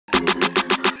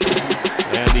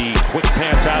And the quick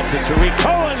pass out to Tariq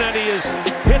Cohen, and he is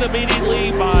hit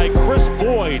immediately by Chris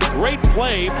Boyd. Great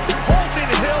play. Holton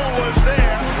Hill was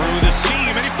there through the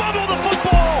seam, and he fumbled the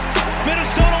football.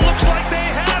 Minnesota looks like they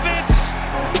have it.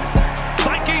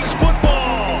 Vikings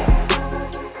football.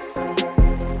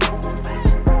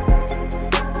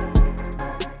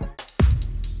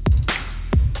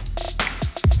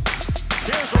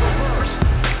 Here's a reverse.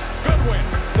 Goodwin,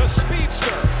 the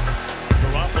speedster.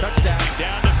 Touchdown.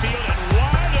 Down the field and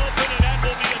wide open, and that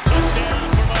will be a touchdown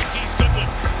for Marquise Goodwin.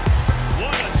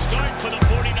 What a start for the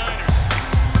 49ers.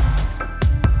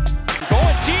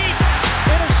 Going deep,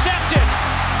 intercepted.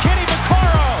 Kenny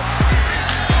Vaccaro.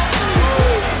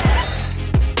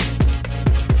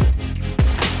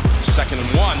 Second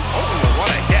and 1. Oh, what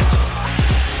a hit.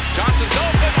 Johnson's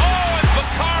open. Oh, and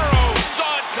Vaccaro saw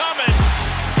it coming.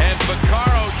 And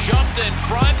Vaccaro jumped in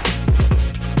front.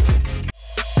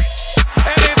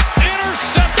 And it's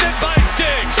intercepted by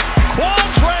Diggs.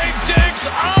 Quandre Diggs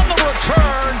on the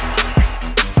return.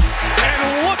 And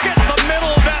look at the middle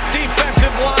of that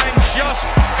defensive line just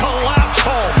collapse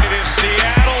home. It is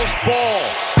Seattle's ball.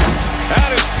 That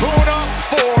is Boone up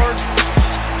Ford.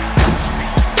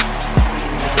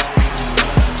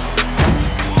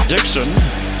 Dixon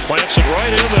plants it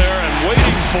right in there and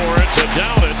waiting for it to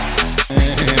down it.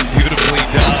 And beautifully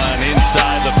done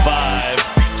inside the 5.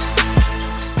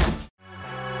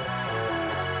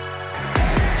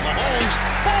 Mahomes,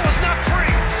 ball is not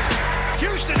free.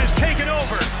 Houston is taken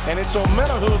over. And it's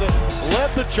Omenihu that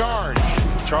led the charge.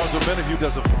 Charles Omenihu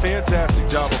does a fantastic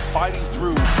job of fighting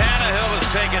through. Tannehill is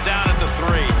taken down at the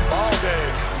 3. Ball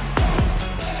game.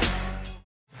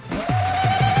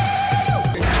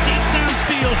 Deep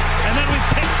downfield, and then we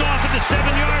picked off at the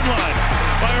 7-yard line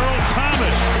by Earl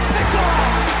Thomas. Picked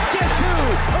off. Guess who?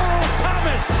 Earl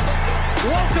Thomas.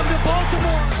 Welcome to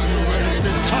Baltimore.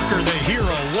 Tucker, the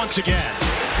hero, once again.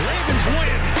 Ravens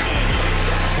win.